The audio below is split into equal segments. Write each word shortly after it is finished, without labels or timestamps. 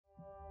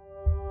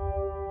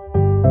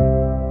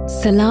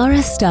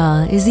Solara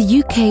Starr is a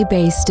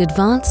UK-based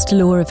advanced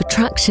law of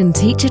attraction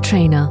teacher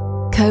trainer,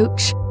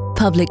 coach,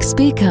 public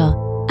speaker,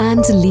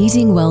 and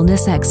leading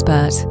wellness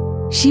expert.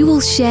 She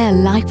will share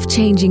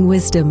life-changing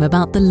wisdom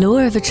about the law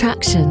of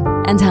attraction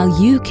and how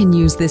you can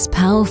use this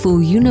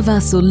powerful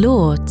universal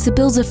law to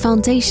build a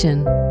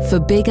foundation for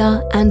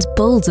bigger and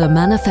bolder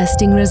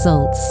manifesting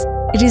results.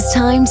 It is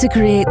time to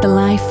create the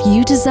life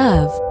you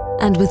deserve,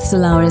 and with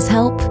Solara's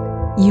help,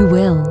 you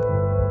will.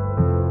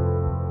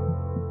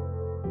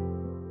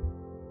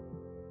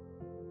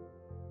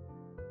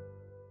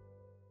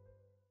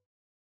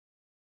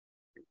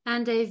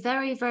 And a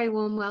very, very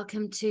warm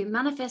welcome to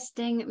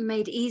Manifesting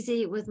Made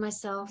Easy with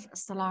myself,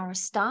 Solara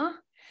Starr.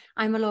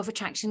 I'm a law of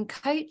attraction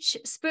coach,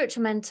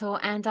 spiritual mentor,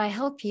 and I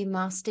help you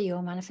master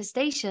your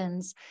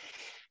manifestations.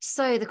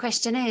 So the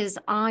question is,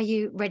 are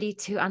you ready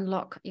to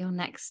unlock your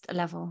next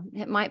level?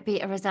 It might be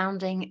a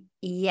resounding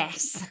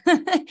yes.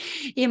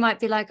 You might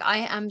be like,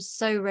 I am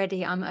so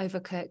ready, I'm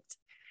overcooked.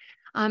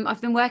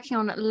 I've been working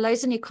on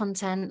loads of new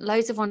content,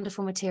 loads of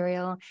wonderful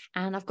material,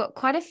 and I've got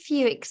quite a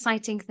few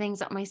exciting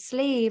things up my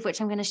sleeve, which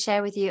I'm going to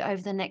share with you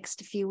over the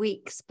next few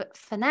weeks. But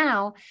for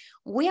now,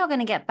 we are going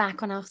to get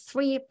back on our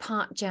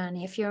 3-part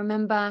journey. If you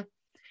remember,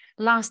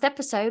 last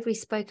episode, we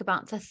spoke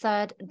about the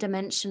third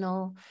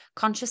dimensional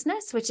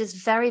consciousness, which is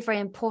very, very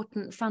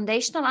important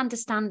foundational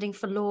understanding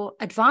for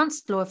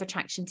advanced law of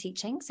attraction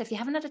teaching. So if you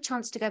haven't had a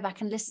chance to go back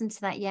and listen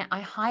to that yet,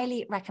 I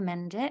highly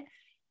recommend it.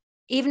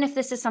 Even if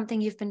this is something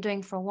you've been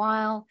doing for a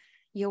while,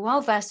 you're well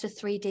versed with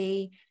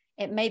 3D,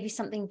 it may be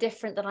something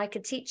different that I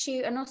could teach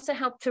you and also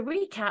help to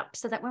recap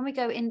so that when we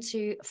go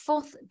into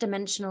 4th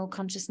dimensional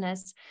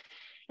consciousness,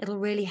 it'll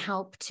really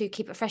help to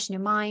keep it fresh in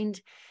your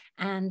mind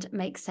and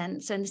make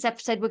sense. So in this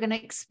episode, we're going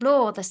to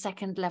explore the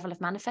 2nd level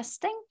of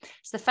manifesting.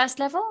 So the 1st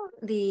level,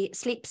 the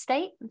sleep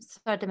state,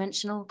 3rd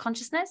dimensional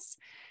consciousness.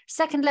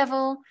 2nd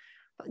level,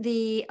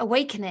 the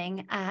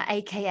awakening,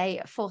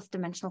 aka 4th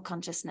dimensional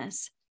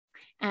consciousness.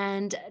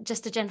 And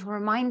just a gentle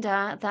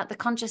reminder that the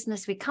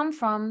consciousness we come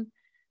from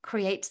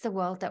creates the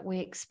world that we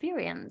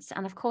experience.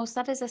 And of course,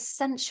 that is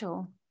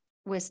essential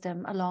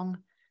wisdom along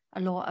a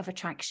law of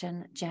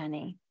attraction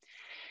journey.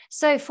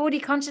 So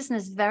 4D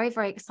consciousness, very,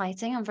 very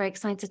exciting. I'm very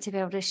excited to be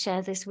able to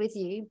share this with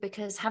you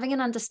because having an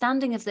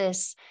understanding of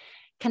this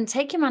can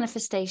take your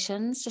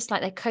manifestations, just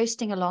like they're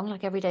coasting along,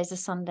 like every day is a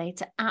Sunday,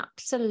 to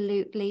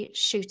absolutely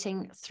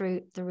shooting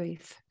through the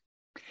roof.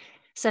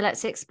 So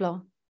let's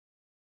explore.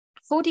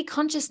 4D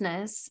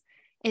consciousness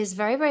is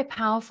very, very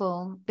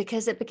powerful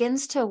because it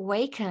begins to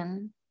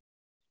awaken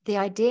the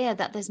idea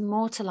that there's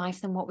more to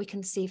life than what we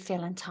can see,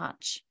 feel, and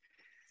touch.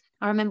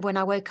 I remember when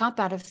I woke up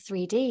out of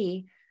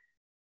 3D,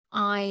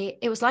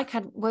 it was like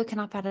I'd woken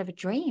up out of a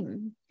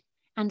dream,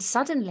 and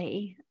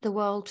suddenly the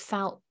world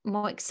felt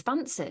more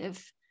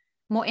expansive,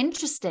 more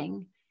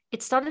interesting.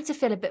 It started to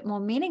feel a bit more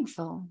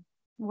meaningful.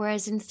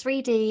 Whereas in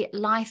 3D,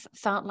 life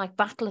felt like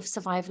battle of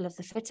survival of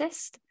the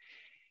fittest.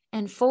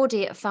 In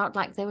 4D, it felt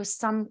like there was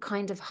some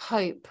kind of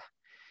hope.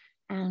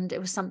 And it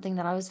was something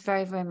that I was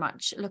very, very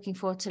much looking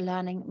forward to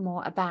learning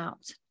more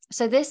about.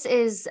 So this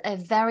is a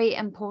very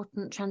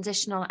important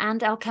transitional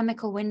and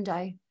alchemical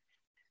window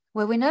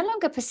where we no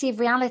longer perceive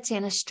reality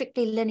in a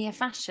strictly linear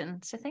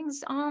fashion. So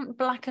things aren't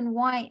black and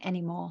white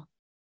anymore.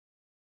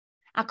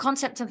 Our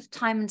concept of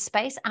time and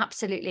space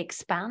absolutely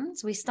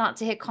expands. We start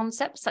to hear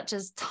concepts such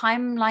as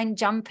timeline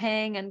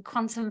jumping and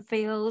quantum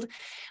field,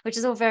 which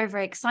is all very,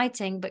 very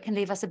exciting, but can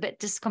leave us a bit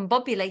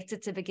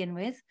discombobulated to begin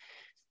with.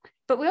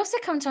 But we also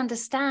come to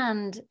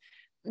understand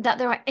that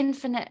there are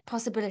infinite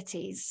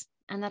possibilities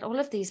and that all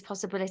of these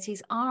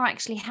possibilities are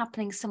actually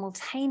happening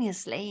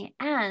simultaneously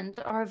and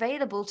are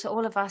available to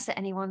all of us at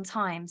any one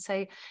time.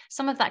 So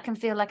some of that can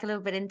feel like a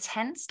little bit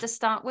intense to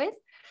start with.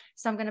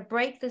 So I'm going to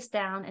break this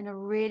down in a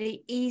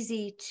really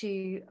easy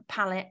to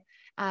palate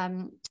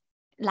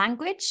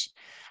language.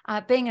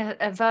 Being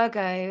a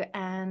Virgo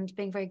and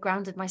being very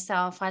grounded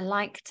myself, I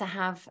like to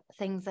have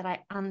things that I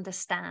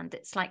understand.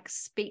 It's like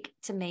speak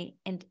to me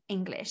in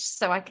English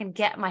so I can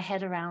get my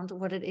head around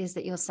what it is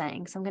that you're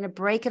saying. So I'm going to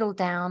break it all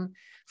down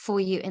for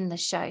you in the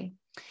show.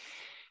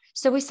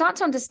 So we start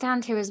to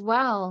understand here as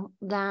well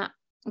that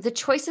the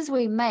choices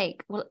we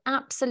make will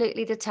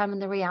absolutely determine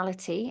the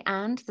reality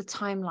and the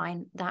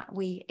timeline that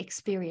we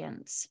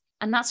experience.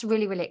 And that's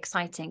really, really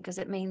exciting because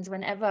it means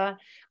whenever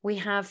we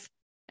have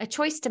a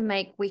choice to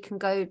make, we can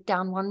go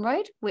down one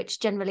road, which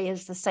generally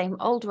is the same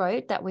old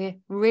road that we're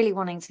really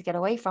wanting to get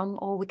away from,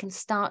 or we can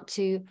start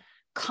to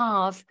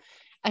carve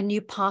a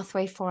new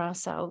pathway for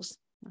ourselves.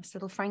 Nice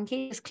little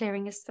Frankie is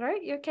clearing his throat.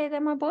 You okay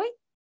there, my boy?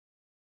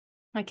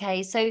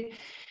 Okay, so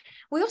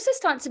we also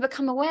start to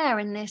become aware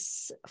in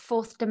this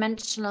 4th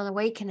dimensional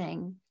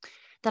awakening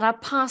that our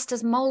past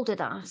has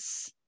molded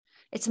us.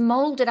 It's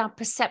molded our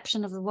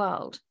perception of the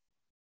world.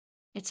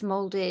 It's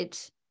molded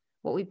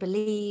what we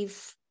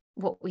believe,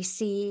 what we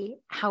see,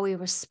 how we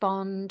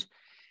respond.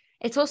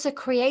 It's also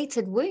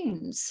created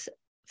wounds,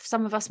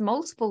 some of us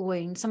multiple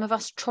wounds, some of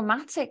us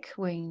traumatic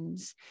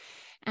wounds.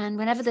 And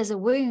whenever there's a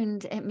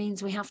wound, it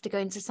means we have to go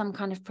into some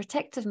kind of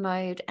protective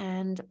mode.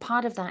 And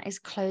part of that is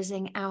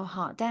closing our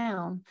heart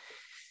down.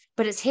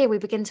 But it's here we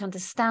begin to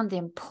understand the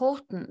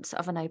importance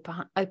of an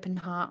open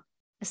heart,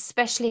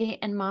 especially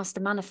in master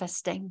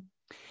manifesting.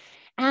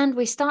 And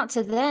we start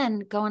to then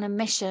go on a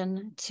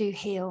mission to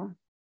heal.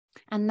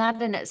 And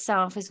that in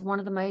itself is one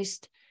of the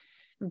most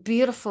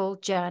beautiful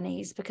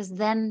journeys, because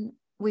then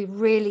we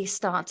really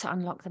start to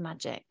unlock the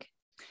magic.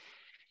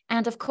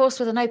 And of course,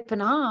 with an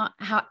open heart,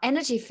 our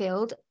energy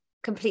field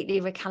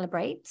completely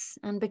recalibrates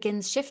and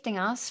begins shifting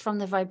us from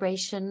the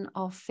vibration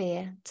of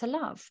fear to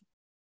love.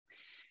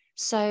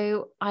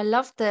 So I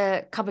love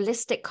the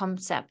Kabbalistic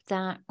concept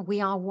that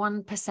we are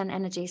 1%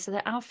 energy, so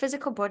that our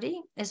physical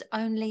body is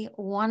only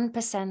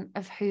 1%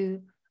 of who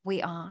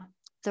we are.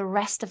 The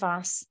rest of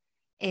us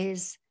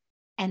is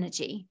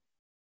energy.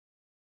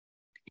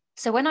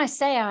 So when I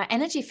say our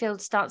energy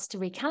field starts to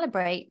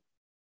recalibrate,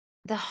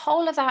 the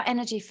whole of our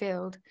energy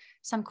field,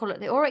 some call it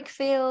the auric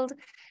field,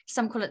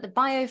 some call it the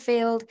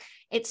biofield,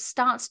 it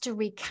starts to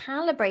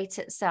recalibrate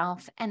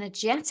itself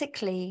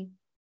energetically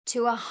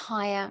to a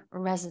higher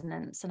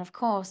resonance. And of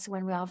course,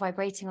 when we are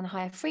vibrating on a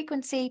higher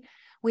frequency,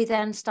 we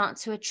then start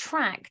to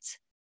attract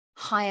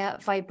higher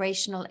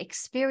vibrational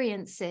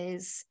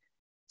experiences,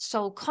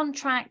 soul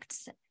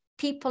contracts,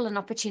 people and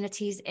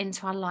opportunities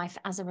into our life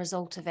as a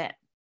result of it.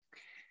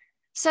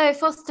 So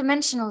fourth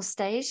dimensional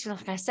stage,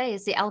 like I say,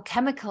 is the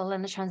alchemical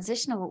and the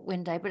transitional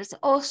window, but it's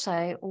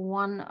also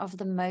one of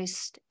the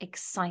most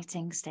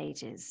exciting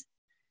stages.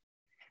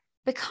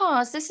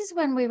 Because this is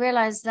when we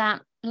realize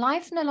that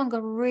life no longer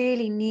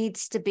really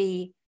needs to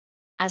be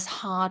as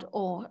hard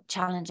or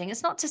challenging.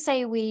 It's not to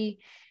say we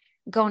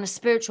go on a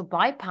spiritual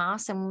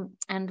bypass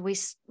and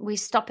we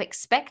stop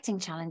expecting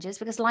challenges,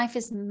 because life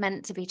is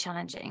meant to be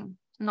challenging,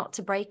 not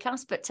to break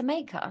us, but to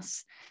make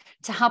us,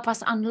 to help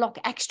us unlock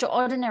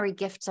extraordinary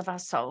gifts of our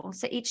soul.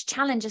 So each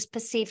challenge is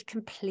perceived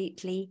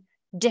completely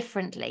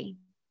differently.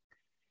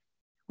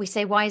 We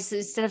say,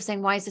 instead of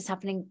saying, why is this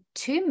happening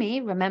to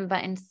me? Remember,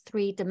 in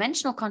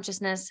 3-dimensional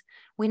consciousness,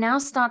 we now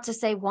start to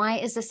say, why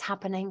is this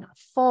happening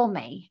for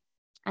me?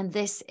 And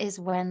this is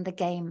when the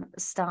game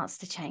starts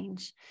to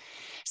change.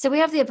 So we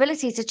have the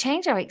ability to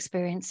change our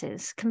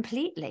experiences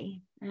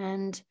completely.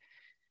 And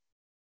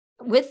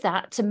with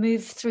that, to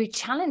move through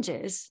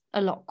challenges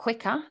a lot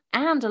quicker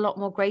and a lot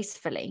more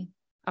gracefully.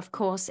 Of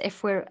course,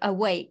 if we're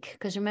awake,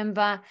 because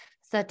remember,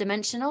 3rd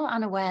dimensional,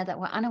 unaware that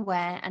we're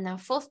unaware, and now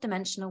 4th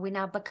dimensional, we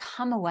now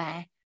become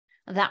aware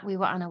that we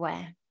were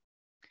unaware.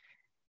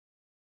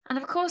 And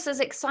of course, as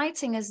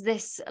exciting as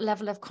this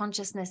level of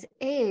consciousness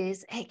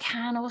is, it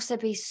can also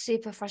be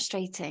super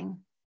frustrating.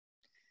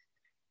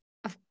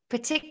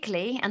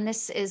 Particularly, and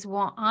this is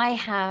what I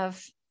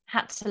have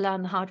had to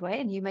learn the hard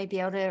way, and you may be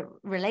able to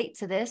relate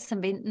to this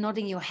and be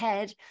nodding your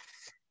head,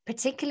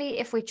 particularly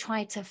if we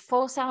try to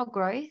force our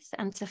growth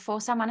and to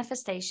force our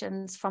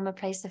manifestations from a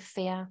place of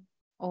fear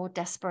or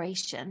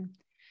desperation.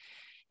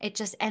 It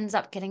just ends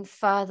up getting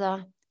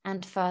further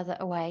and further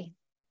away.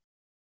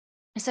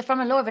 So from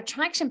a law of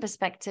attraction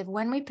perspective,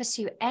 when we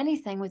pursue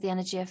anything with the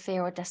energy of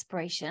fear or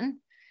desperation,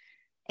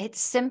 it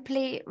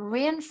simply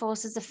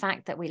reinforces the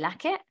fact that we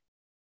lack it,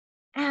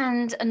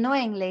 and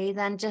annoyingly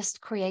then just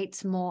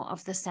creates more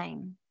of the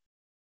same.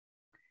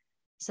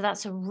 So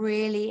that's a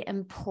really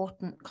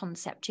important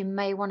concept. You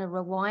may want to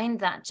rewind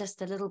that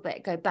just a little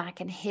bit, go back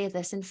and hear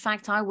this. In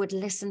fact, I would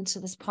listen to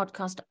this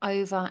podcast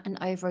over and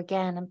over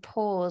again and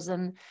pause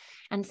and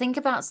think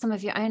about some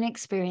of your own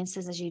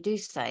experiences as you do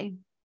so.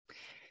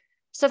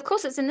 So of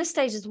course, it's in this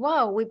stage as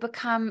well, we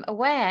become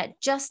aware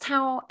just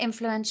how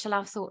influential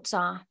our thoughts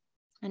are.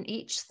 And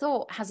each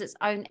thought has its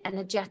own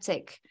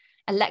energetic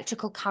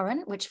electrical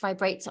current, which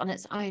vibrates on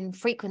its own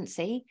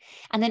frequency.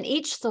 And then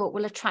each thought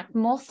will attract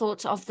more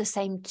thoughts of the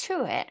same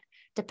to it,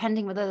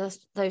 depending whether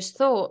those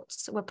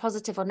thoughts were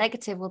positive or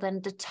negative will then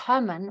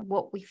determine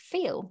what we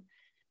feel.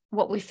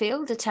 What we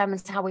feel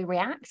determines how we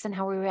react, and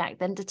how we react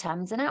then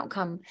determines an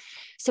outcome.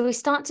 So we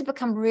start to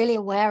become really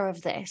aware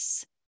of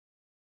this.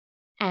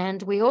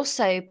 And we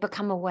also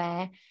become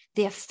aware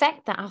the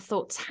effect that our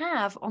thoughts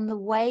have on the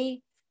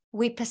way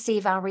we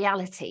perceive our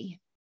reality.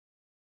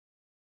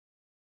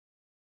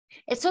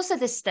 It's also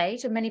this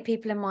stage, and many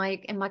people in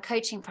my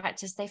coaching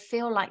practice, they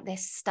feel like they're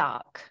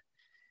stuck.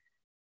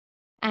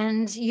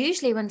 And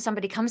usually when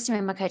somebody comes to me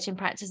in my coaching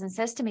practice and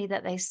says to me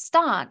that they're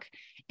stuck,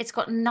 it's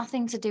got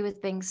nothing to do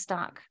with being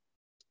stuck.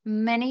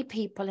 Many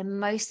people in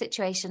most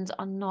situations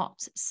are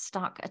not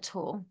stuck at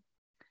all.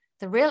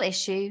 The real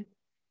issue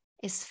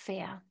is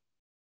fear.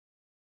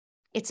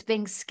 It's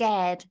being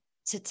scared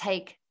to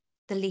take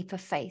the leap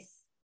of faith.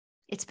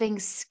 It's being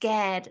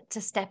scared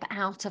to step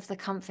out of the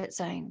comfort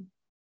zone.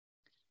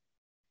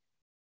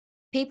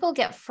 People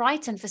get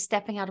frightened for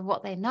stepping out of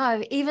what they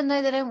know, even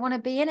though they don't want to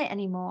be in it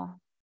anymore.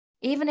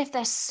 Even if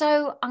they're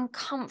so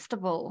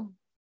uncomfortable,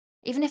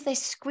 even if they're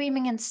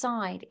screaming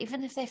inside,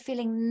 even if they're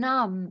feeling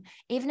numb,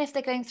 even if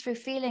they're going through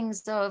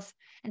feelings of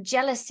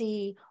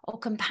jealousy or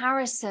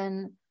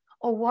comparison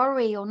or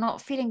worry or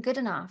not feeling good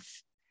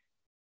enough,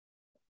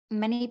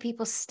 many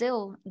people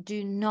still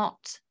do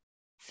not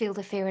feel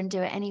the fear and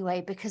do it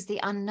anyway, because the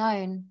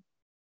unknown,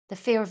 the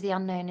fear of the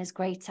unknown is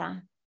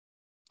greater.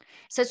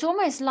 So it's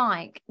almost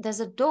like there's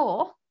a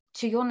door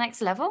to your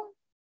next level,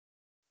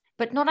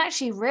 but not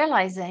actually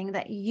realizing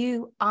that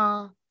you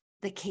are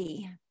the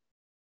key.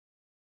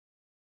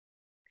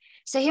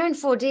 So here in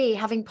 4D,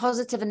 having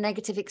positive and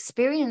negative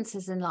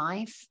experiences in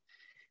life,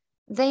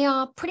 they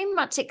are pretty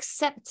much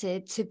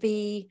accepted to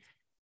be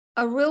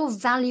a real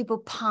valuable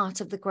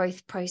part of the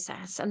growth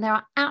process. And they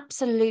are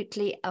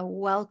absolutely a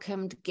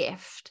welcomed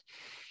gift.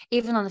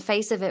 Even on the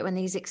face of it, when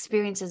these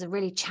experiences are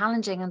really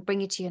challenging and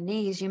bring you to your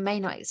knees, you may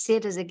not see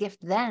it as a gift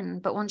then,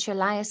 but once you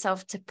allow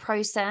yourself to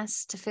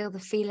process, to feel the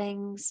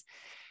feelings,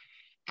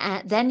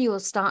 then you will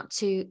start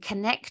to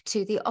connect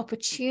to the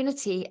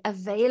opportunity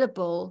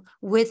available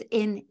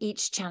within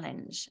each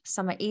challenge.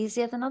 Some are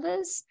easier than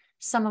others,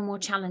 some are more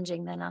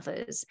challenging than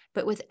others.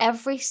 But with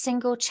every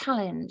single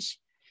challenge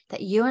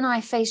that you and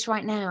I face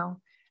right now,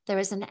 there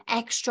is an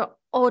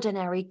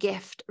extraordinary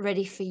gift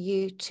ready for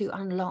you to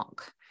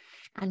unlock.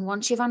 And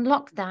once you've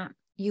unlocked that,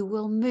 you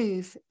will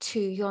move to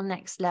your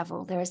next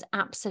level. There is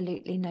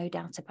absolutely no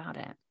doubt about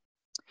it.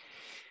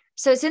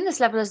 So it's in this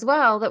level as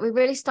well that we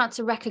really start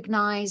to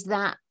recognize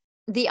that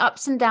the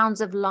ups and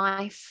downs of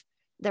life,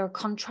 they're a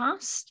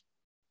contrast.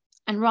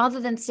 And rather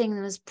than seeing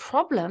them as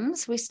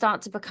problems, we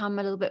start to become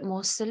a little bit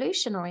more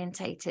solution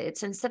orientated.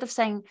 So instead of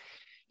saying,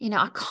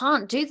 I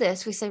can't do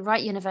this, we say,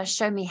 right, universe,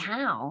 show me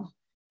how.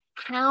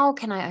 How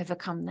can I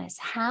overcome this?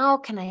 How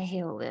can I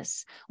heal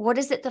this? What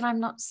is it that I'm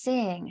not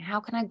seeing? How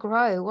can I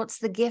grow? What's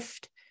the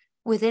gift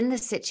within the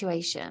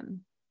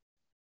situation?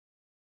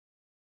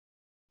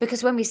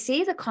 Because when we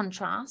see the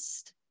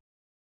contrast,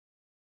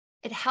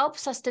 it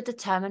helps us to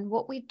determine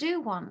what we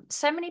do want.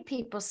 So many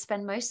people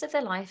spend most of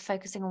their life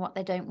focusing on what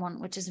they don't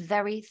want, which is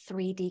very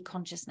 3D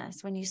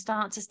consciousness. When you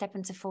start to step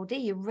into 4D,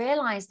 you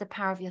realize the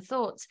power of your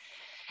thoughts,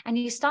 and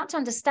you start to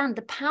understand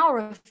the power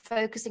of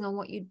focusing on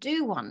what you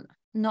do want,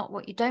 not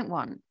what you don't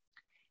want.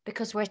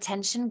 Because where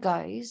attention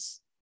goes,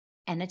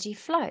 energy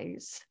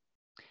flows.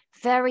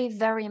 Very,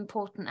 very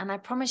important. And I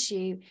promise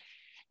you,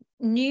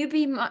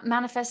 newbie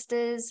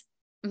manifestors,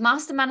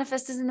 master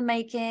manifestors in the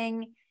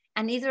making,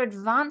 and either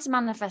advanced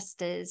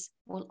manifestors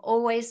will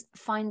always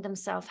find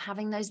themselves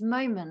having those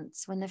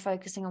moments when they're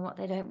focusing on what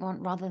they don't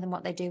want rather than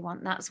what they do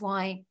want. That's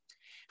why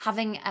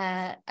having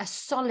a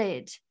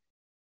solid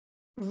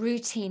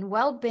routine,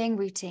 well-being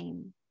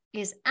routine,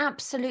 is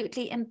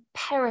absolutely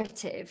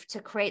imperative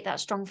to create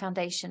that strong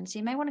foundation. So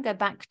you may want to go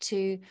back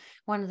to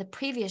one of the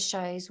previous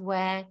shows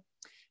where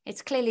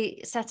it's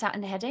clearly set out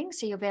in the heading,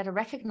 so you'll be able to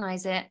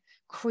recognize it,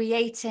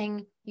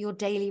 creating your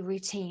daily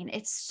routine.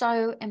 It's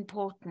so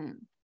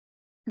important.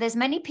 There's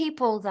many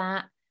people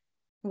that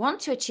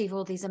want to achieve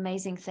all these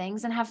amazing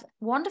things and have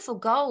wonderful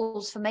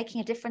goals for making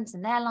a difference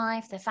in their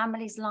life, their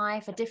family's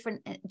life, a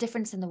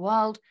difference in the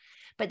world,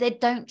 but they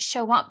don't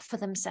show up for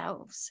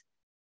themselves.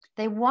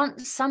 They want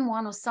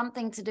someone or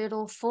something to do it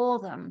all for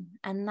them.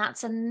 And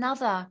that's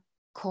another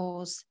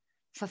cause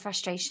for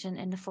frustration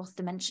in the fourth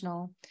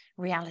dimensional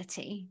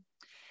reality.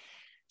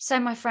 So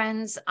my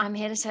friends, I'm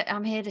here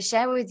to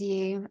share with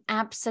you,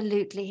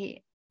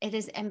 absolutely, it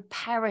is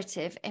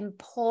imperative,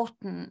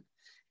 important,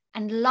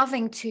 and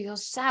loving to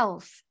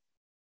yourself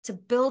to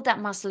build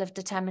that muscle of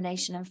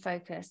determination and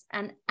focus,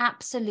 and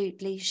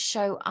absolutely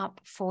show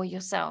up for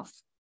yourself.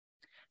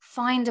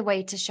 Find a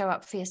way to show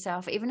up for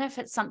yourself, even if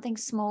it's something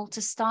small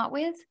to start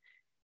with.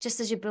 Just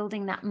as you're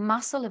building that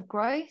muscle of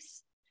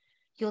growth,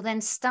 you'll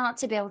then start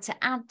to be able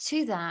to add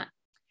to that,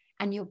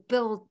 and you'll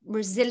build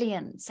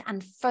resilience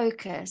and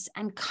focus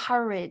and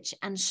courage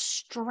and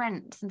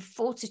strength and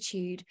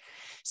fortitude.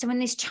 So when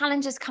these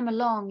challenges come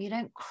along, you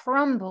don't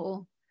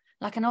crumble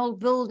like an old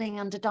building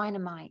under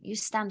dynamite. You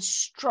stand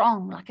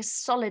strong like a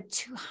solid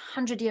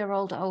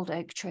 200-year-old old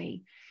oak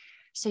tree.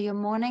 So your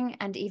morning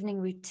and evening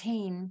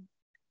routine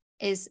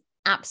is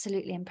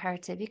absolutely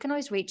imperative. You can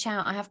always reach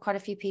out. I have quite a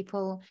few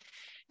people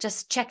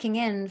just checking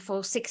in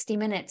for 60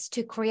 minutes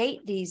to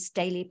create these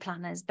daily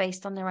planners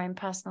based on their own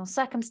personal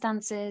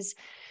circumstances,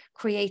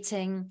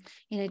 creating,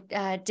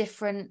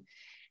 different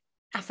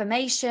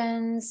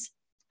affirmations.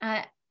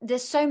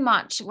 There's so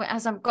much,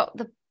 as I've got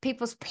the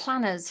people's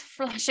planners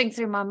flashing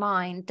through my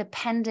mind,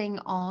 depending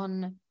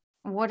on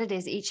what it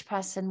is each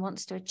person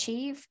wants to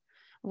achieve,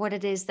 what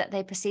it is that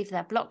they perceive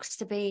their blocks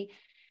to be.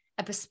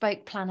 A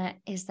bespoke planner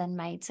is then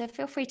made. So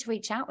feel free to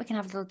reach out. We can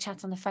have a little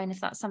chat on the phone if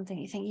that's something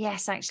you think,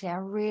 yes, actually, I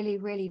really,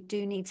 really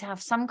do need to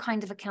have some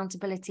kind of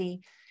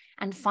accountability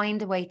and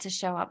find a way to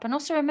show up. And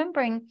also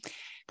remembering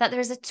that there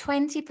is a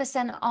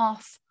 20%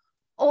 off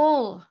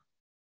all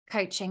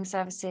coaching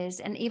services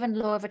and even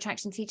law of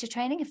attraction teacher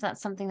training, if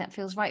that's something that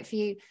feels right for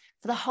you,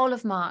 for the whole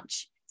of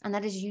March. And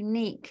that is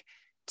unique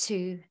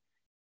to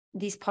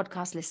these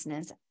podcast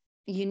listeners,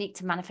 unique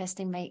to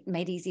Manifesting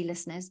Made Easy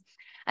listeners.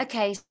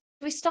 Okay, so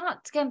we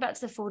start going back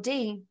to the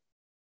 4D,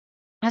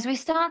 as we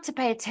start to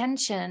pay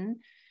attention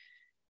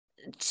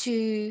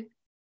to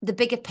the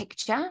bigger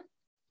picture,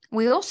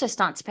 we also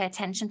start to pay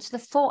attention to the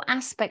 4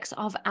 aspects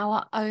of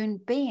our own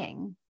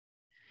being.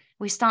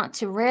 We start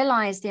to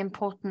realize the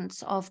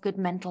importance of good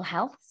mental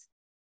health,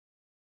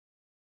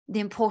 the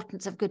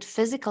importance of good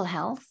physical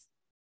health,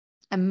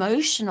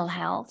 emotional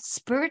health,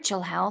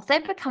 spiritual health, they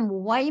become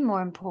way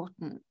more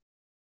important,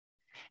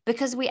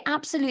 because we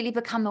absolutely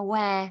become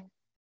aware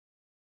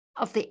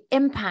of the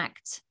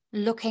impact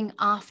looking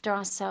after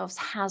ourselves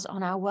has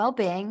on our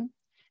well-being,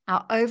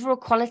 our overall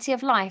quality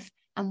of life,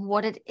 and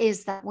what it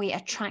is that we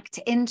attract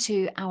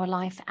into our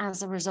life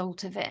as a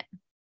result of it.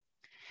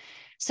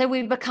 So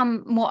we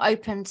become more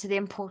open to the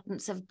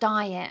importance of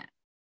diet,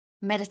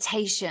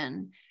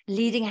 meditation,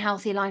 leading a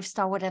healthy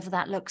lifestyle, whatever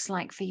that looks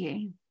like for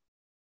you.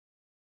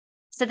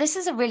 So this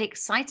is a really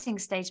exciting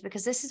stage,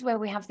 because this is where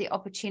we have the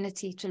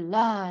opportunity to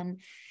learn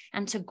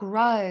and to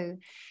grow.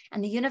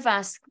 And the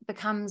universe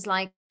becomes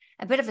like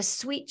a bit of a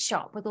sweet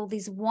shop with all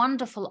these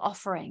wonderful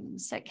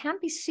offerings. So it can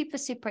be super,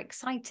 super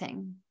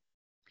exciting.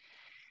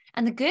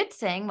 And the good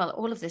thing, well,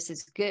 all of this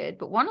is good,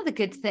 but one of the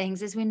good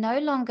things is we're no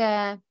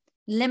longer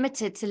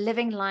limited to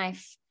living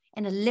life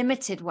in a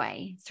limited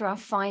way through our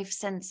 5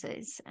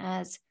 senses,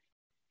 as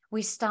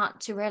we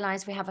start to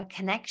realize we have a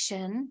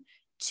connection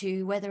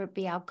to, whether it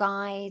be our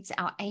guides,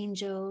 our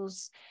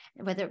angels,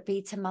 whether it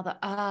be to Mother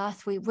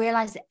Earth. We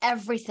realize that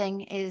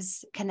everything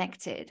is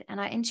connected,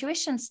 and our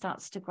intuition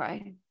starts to grow.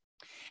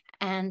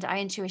 And our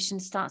intuition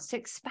starts to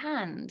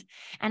expand.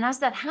 And as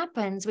that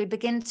happens, we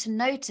begin to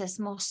notice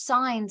more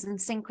signs and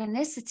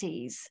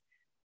synchronicities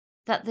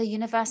that the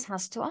universe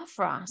has to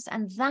offer us.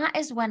 And that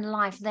is when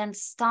life then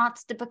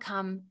starts to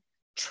become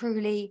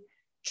truly,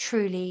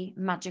 truly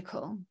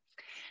magical.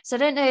 So I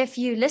don't know if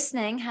you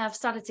listening have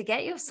started to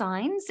get your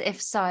signs.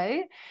 If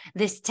so,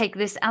 take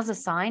this as a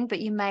sign, but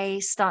you may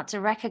start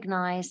to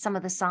recognize some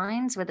of the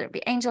signs, whether it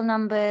be angel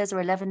numbers or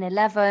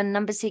 1111,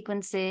 number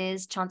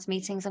sequences, chance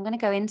meetings. I'm going to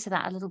go into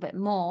that a little bit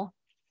more,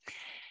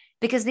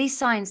 because these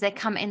signs, they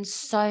come in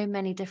so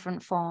many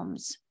different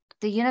forms.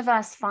 The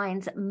universe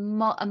finds a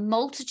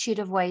multitude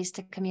of ways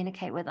to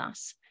communicate with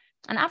us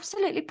and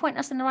absolutely point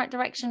us in the right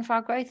direction for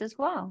our growth as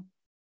well.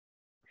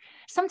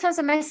 Sometimes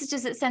the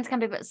messages it sends can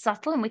be a bit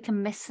subtle and we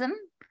can miss them.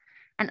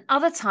 And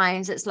other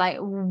times it's like,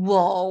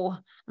 whoa,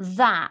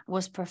 that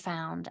was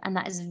profound. And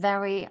that is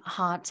very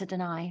hard to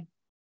deny.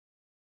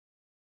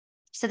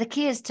 So the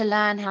key is to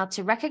learn how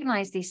to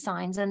recognize these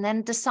signs and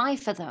then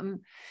decipher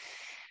them.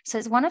 So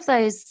it's one of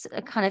those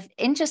kind of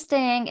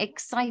interesting,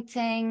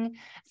 exciting,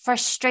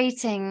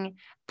 frustrating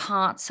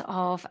parts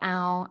of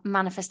our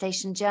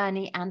manifestation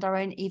journey and our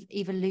own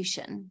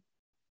evolution.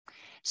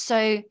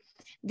 So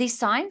these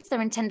signs,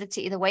 they're intended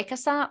to either wake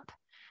us up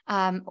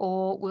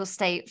or we'll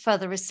stay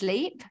further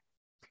asleep.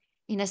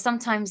 You know,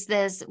 sometimes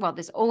there's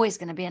always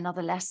going to be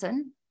another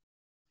lesson.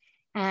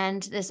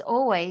 And there's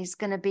always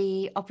going to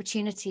be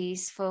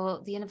opportunities for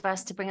the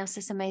universe to bring us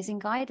this amazing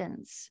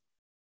guidance.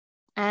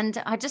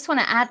 And I just want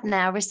to add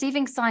now,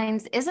 receiving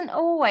signs isn't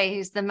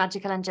always the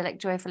magical, angelic,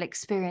 joyful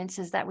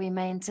experiences that we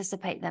may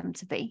anticipate them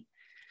to be.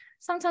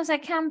 Sometimes they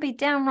can be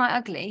downright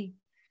ugly.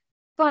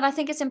 But I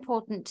think it's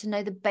important to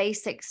know the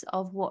basics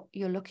of what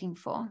you're looking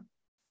for.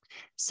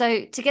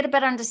 So to get a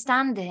better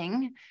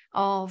understanding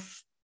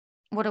of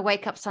what a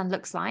wake-up sign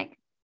looks like,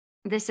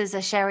 this is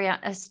a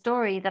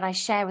story that I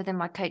share within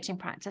my coaching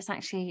practice. I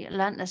actually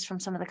learned this from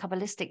some of the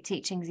Kabbalistic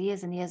teachings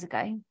years and years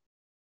ago.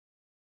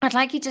 I'd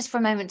like you just for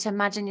a moment to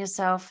imagine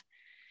yourself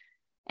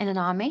in an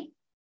army,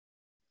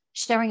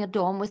 sharing a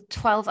dorm with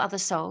 12 other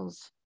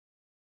souls.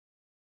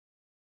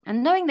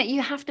 And knowing that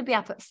you have to be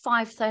up at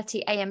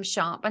 5:30 a.m.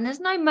 sharp, and there's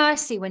no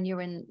mercy when you're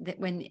in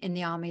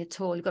the army at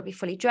all. You've got to be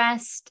fully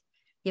dressed,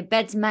 your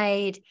bed's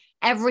made,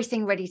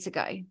 everything ready to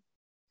go.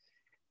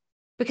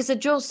 Because the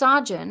drill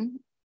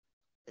sergeant,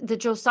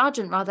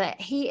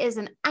 he is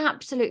an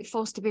absolute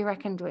force to be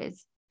reckoned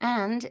with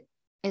and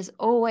is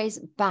always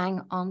bang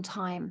on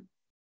time.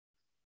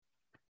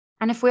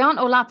 And if we aren't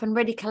all up and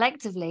ready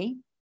collectively,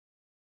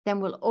 then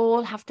we'll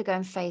all have to go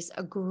and face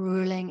a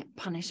grueling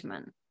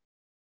punishment.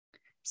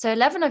 So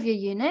 11 of your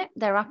unit,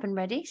 they're up and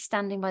ready,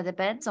 standing by the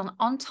beds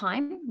on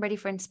time, ready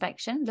for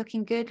inspection,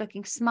 looking good,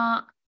 looking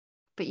smart,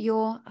 but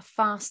you're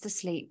fast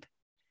asleep,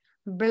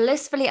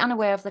 blissfully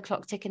unaware of the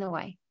clock ticking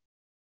away.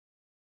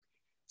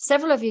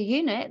 Several of your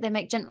unit, they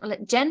make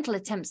gentle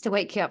attempts to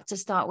wake you up to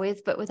start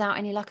with, but without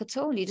any luck at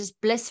all. You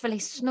just blissfully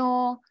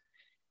snore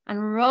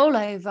and roll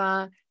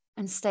over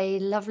and stay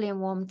lovely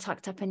and warm,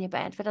 tucked up in your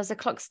bed. But as the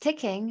clock's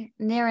ticking,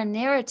 nearer and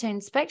nearer to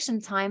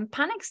inspection time,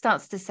 panic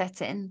starts to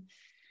set in.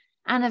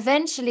 And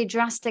eventually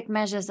drastic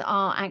measures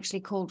are actually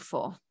called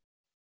for.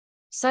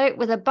 So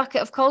with a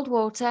bucket of cold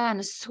water and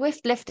a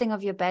swift lifting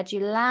of your bed,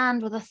 you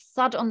land with a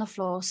thud on the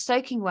floor,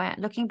 soaking wet,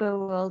 looking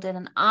bewildered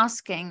and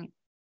asking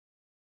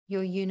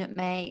your unit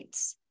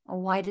mates,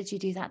 why did you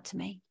do that to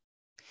me?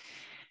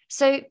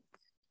 So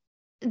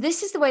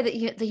this is the way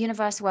that the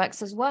universe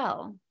works as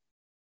well.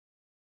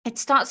 It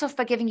starts off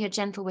by giving you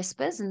gentle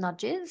whispers and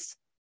nudges.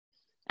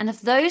 And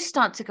if those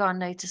start to go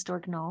unnoticed or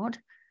ignored,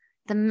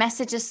 the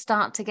messages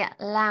start to get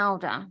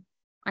louder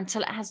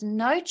until it has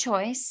no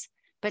choice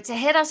but to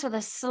hit us with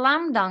a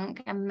slam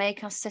dunk and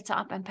make us sit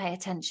up and pay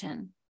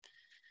attention.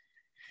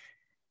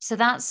 So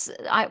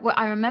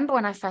I remember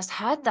when I first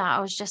heard that, I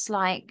was just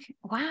like,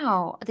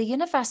 wow, the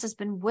universe has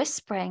been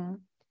whispering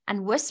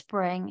and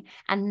whispering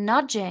and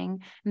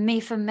nudging me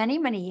for many,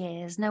 many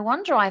years. No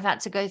wonder I've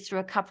had to go through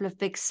a couple of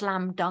big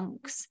slam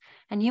dunks.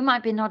 And you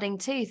might be nodding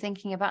too,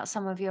 thinking about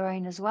some of your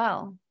own as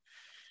well.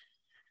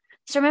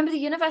 So remember, the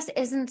universe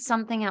isn't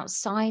something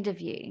outside of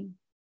you.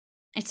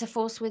 It's a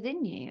force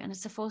within you, and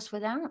it's a force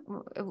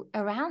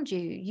around you.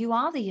 You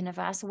are the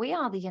universe. We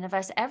are the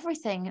universe.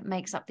 Everything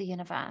makes up the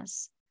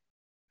universe.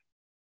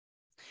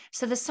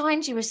 So the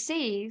signs you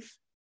receive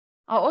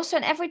are also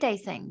in everyday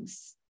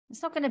things.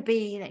 It's not going to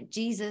be like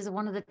Jesus or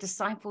one of the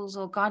disciples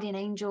or guardian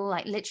angel,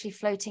 like literally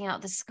floating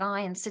out the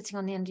sky and sitting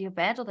on the end of your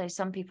bed, although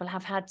some people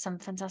have had some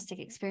fantastic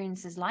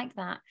experiences like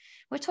that.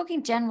 We're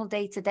talking general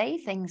day-to-day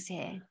things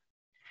here.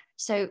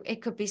 So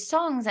it could be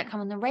songs that come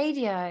on the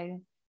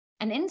radio,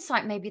 an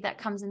insight maybe that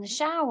comes in the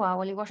shower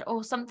while you wash,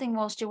 or something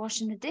whilst you're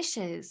washing the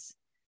dishes,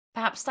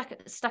 perhaps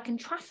stuck in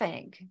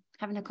traffic,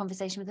 having a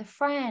conversation with a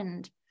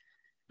friend,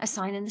 a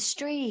sign in the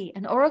street,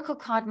 an oracle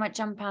card might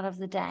jump out of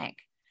the deck.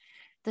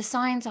 The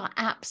signs are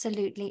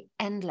absolutely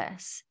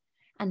endless,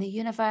 and the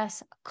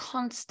universe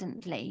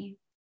constantly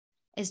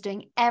is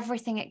doing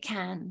everything it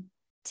can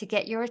to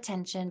get your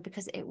attention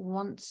because it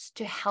wants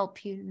to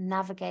help you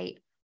navigate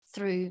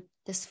through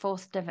this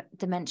fourth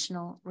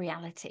dimensional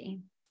reality.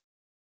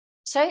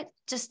 So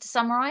just to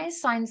summarize,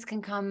 signs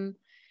can come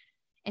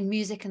in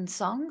music and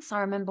songs. I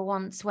remember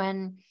once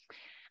when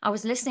I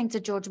was listening to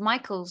George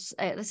Michael's,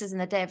 this is in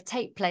the day of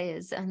tape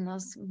players, and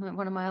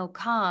one of my old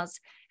cars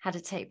had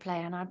a tape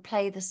player, and I'd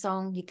play the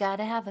song, you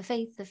gotta have a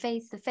faith, the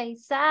faith, the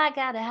faith, I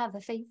gotta have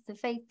a faith, the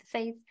faith, the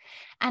faith.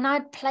 And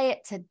I'd play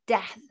it to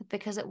death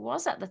because it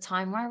was at the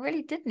time where I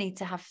really did need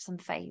to have some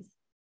faith.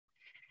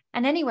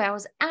 And anyway, I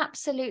was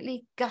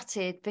absolutely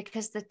gutted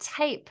because the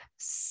tape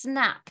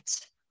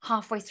snapped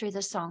halfway through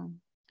the song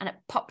and it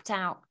popped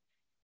out.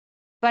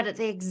 But at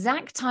the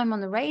exact time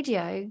on the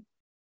radio,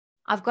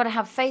 I've Got to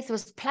Have Faith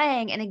was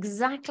playing in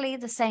exactly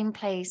the same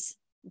place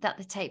that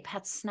the tape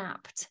had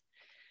snapped.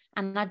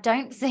 And I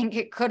don't think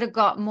it could have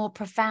got more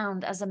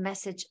profound as a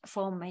message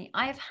for me.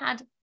 I've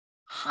had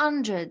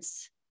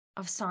hundreds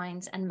of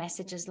signs and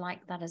messages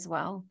like that as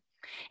well.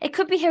 It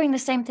could be hearing the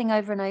same thing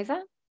over and over.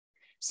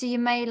 So you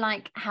may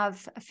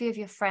have a few of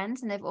your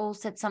friends and they've all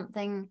said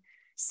something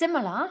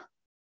similar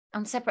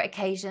on separate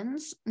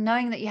occasions,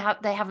 knowing that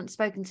they haven't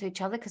spoken to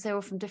each other because they're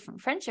all from different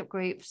friendship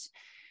groups.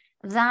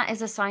 That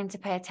is a sign to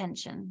pay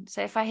attention.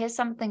 So if I hear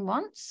something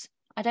once,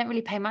 I don't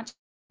really pay much,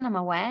 I'm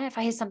aware. If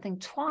I hear something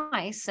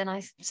twice, then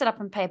I sit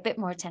up and pay a bit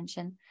more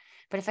attention.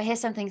 But if I hear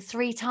something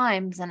 3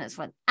 times, then it's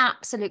an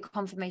absolute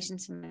confirmation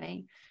to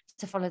me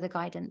to follow the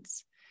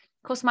guidance.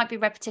 Of course, it might be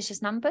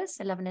repetitious numbers,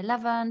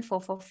 1111,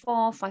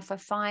 444,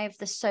 555.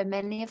 There's so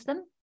many of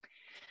them.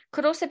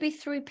 Could also be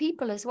through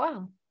people as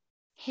well,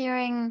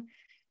 hearing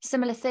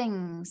similar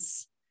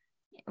things,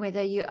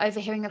 whether you're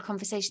overhearing a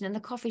conversation in the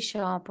coffee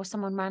shop or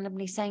someone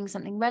randomly saying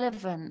something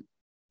relevant.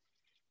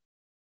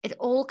 It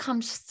all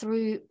comes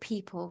through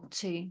people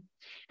too.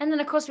 And then,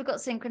 of course, we've got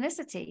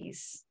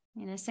synchronicities.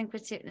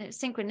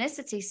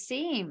 Synchronicities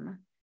seem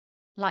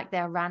like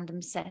they're a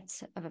random set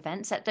of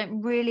events that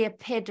don't really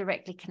appear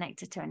directly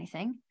connected to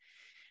anything,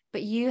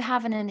 but you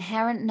have an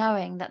inherent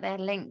knowing that they're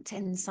linked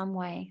in some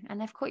way and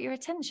they've caught your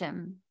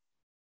attention.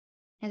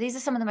 Now, these are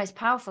some of the most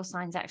powerful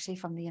signs actually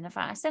from the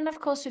universe. And of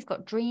course, we've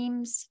got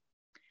dreams.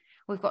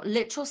 We've got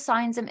literal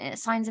signs and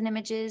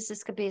images.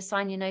 This could be a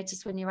sign you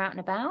notice when you're out and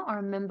about. I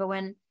remember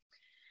when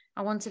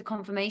I wanted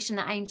confirmation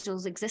that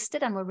angels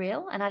existed and were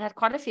real. And I'd had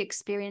quite a few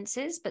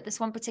experiences, but this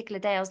one particular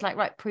day, I was like,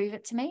 right, prove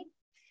it to me.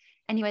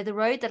 Anyway, the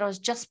road that I was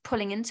just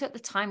pulling into at the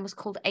time was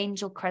called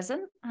Angel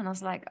Crescent. And I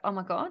was like, oh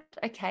my God,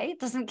 okay, it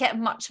doesn't get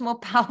much more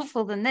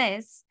powerful than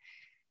this.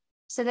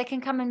 So they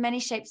can come in many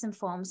shapes and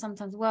forms,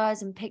 sometimes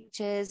words and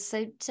pictures.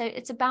 So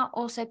it's about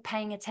also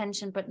paying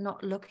attention, but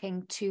not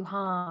looking too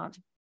hard.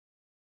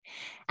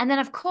 And then,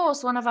 of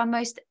course, one of our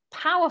most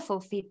powerful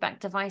feedback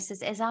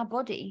devices is our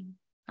body.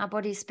 Our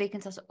body is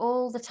speaking to us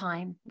all the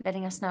time,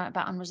 letting us know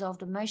about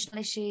unresolved emotional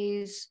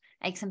issues,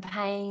 aches and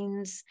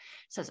pains.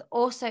 So it's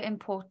also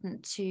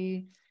important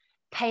to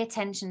pay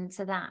attention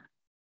to that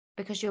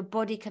because your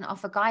body can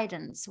offer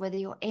guidance, whether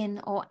you're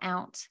in or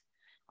out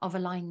of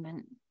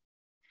alignment.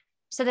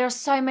 So there are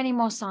so many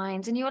more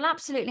signs, and you will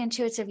absolutely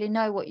intuitively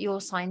know what your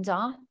signs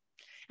are,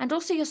 and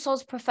also your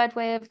soul's preferred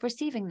way of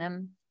receiving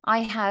them.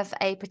 I have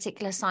a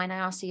particular sign I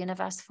ask the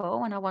universe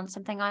for. When I want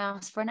something, I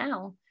ask for an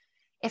owl.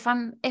 If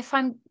I'm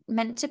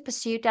meant to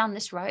pursue down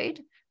this road,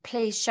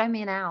 please show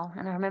me an owl.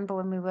 And I remember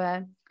when we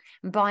were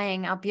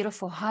buying our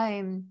beautiful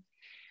home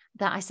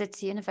that I said to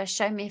the universe,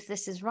 show me if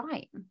this is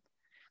right.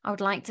 I would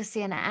like to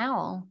see an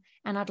owl,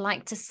 and I'd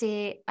like to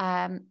see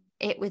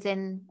it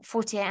within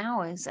 48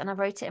 hours. And I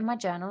wrote it in my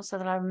journal so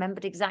that I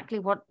remembered exactly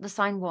what the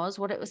sign was,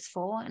 what it was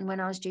for, and when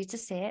I was due to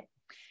see it.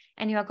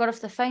 And I got off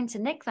the phone to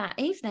Nick that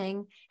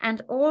evening,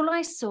 and all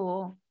I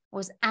saw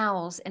was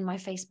owls in my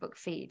Facebook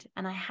feed.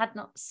 And I had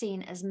not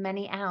seen as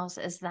many owls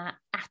as that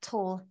at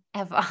all,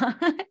 ever.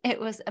 It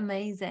was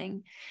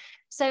amazing.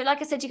 So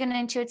like I said, you're going to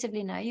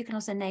intuitively know. You can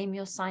also name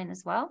your sign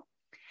as well.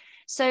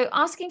 So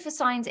asking for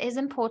signs is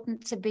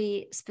important to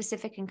be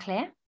specific and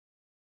clear.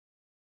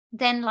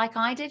 Then, like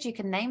I did, you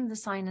can name the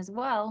sign as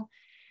well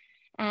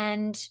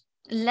and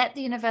let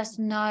the universe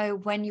know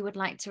when you would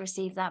like to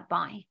receive that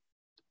by.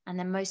 And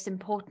then most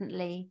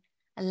importantly,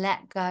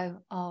 let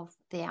go of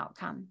the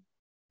outcome.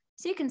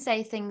 So you can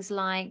say things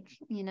like,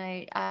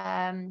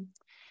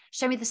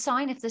 show me the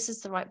sign if this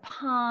is the right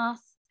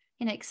path,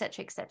 et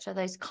cetera,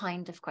 those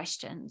kind of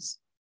questions.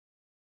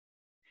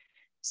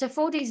 So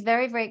 4D is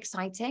very, very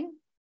exciting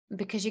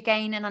because you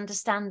gain an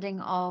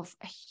understanding of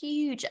a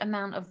huge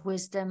amount of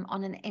wisdom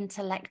on an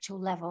intellectual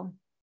level.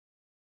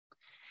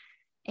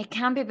 It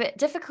can be a bit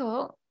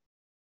difficult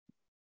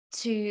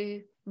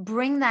to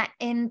bring that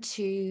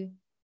into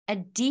a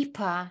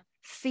deeper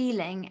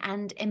feeling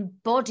and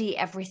embody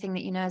everything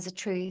that you know as a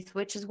truth,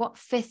 which is what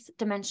fifth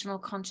dimensional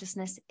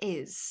consciousness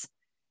is.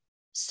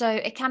 So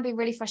it can be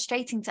really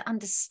frustrating to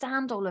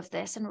understand all of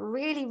this and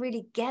really,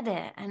 really get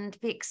it and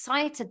be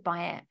excited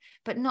by it,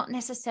 but not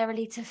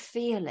necessarily to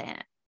feel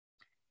it.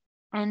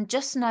 And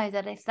just know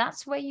that if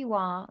that's where you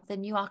are,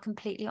 then you are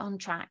completely on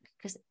track,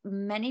 because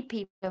many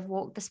people have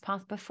walked this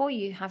path before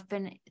you, have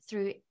been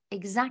through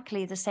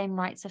exactly the same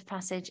rites of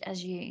passage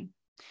as you.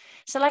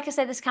 So like I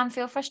said, this can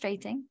feel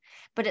frustrating,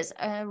 but it's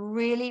a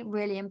really,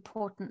 really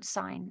important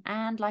sign.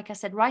 And like I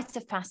said, rites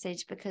of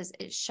passage, because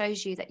it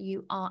shows you that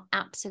you are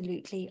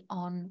absolutely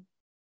on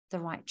the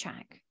right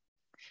track.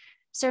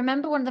 So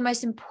remember, one of the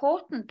most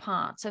important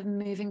parts of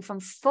moving from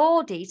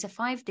 4D to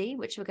 5D,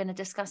 which we're going to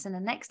discuss in the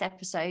next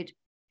episode,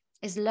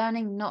 is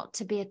learning not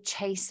to be a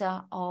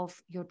chaser of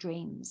your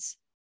dreams.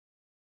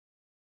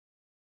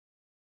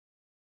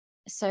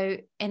 So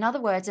in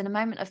other words, in a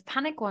moment of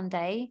panic one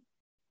day,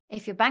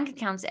 if your bank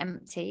account's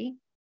empty,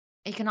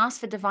 you can ask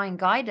for divine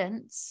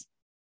guidance,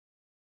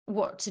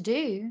 what to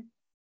do,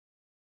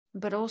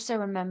 but also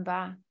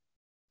remember,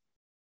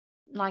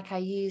 like I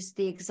used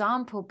the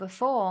example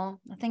before,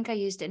 I think I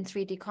used it in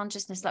 3D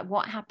consciousness, like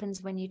what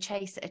happens when you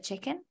chase a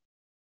chicken?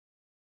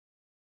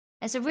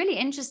 It's a really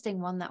interesting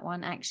one, that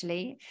one,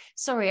 actually.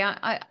 Sorry,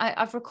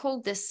 I've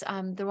recalled this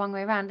the wrong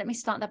way around. Let me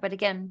start that bit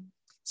again.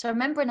 So I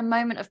remember in a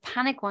moment of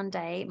panic one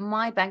day,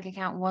 my bank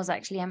account was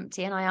actually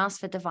empty and I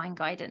asked for divine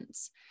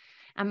guidance.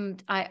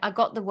 And I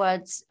got the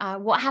words,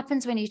 what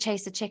happens when you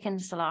chase a chicken,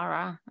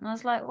 Solara? And I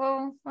was like,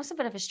 well, that's a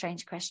bit of a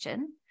strange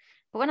question.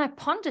 But when I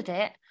pondered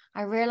it,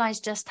 I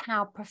realized just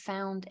how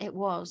profound it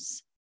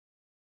was.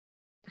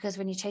 Because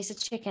when you chase a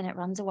chicken, it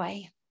runs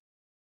away.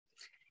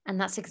 And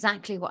that's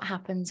exactly what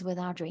happens with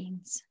our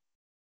dreams.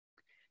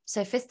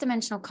 So fifth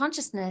dimensional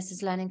consciousness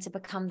is learning to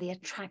become the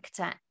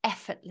attractor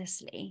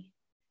effortlessly.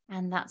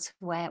 And that's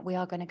where we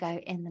are going to go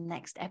in the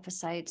next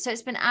episode. So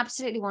it's been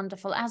absolutely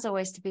wonderful, as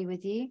always, to be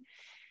with you.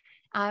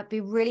 It'd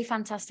be really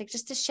fantastic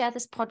just to share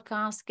this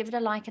podcast, give it a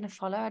like and a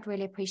follow. I'd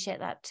really appreciate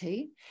that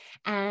too.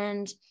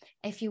 And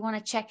if you want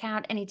to check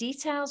out any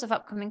details of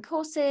upcoming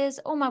courses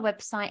or my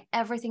website,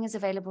 everything is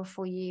available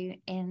for you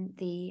in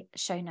the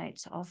show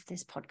notes of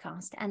this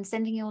podcast. And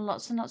sending you all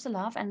lots and lots of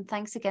love. And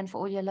thanks again for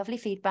all your lovely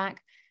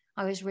feedback.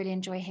 I always really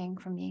enjoy hearing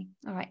from you.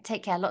 All right,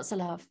 take care. Lots of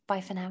love.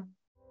 Bye for now.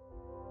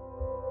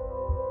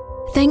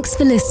 Thanks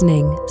for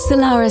listening.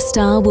 Solara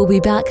Star will be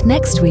back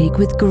next week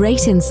with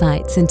great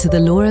insights into the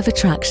law of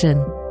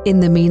attraction. In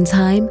the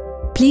meantime,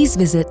 please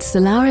visit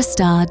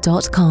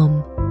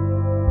solarastar.com.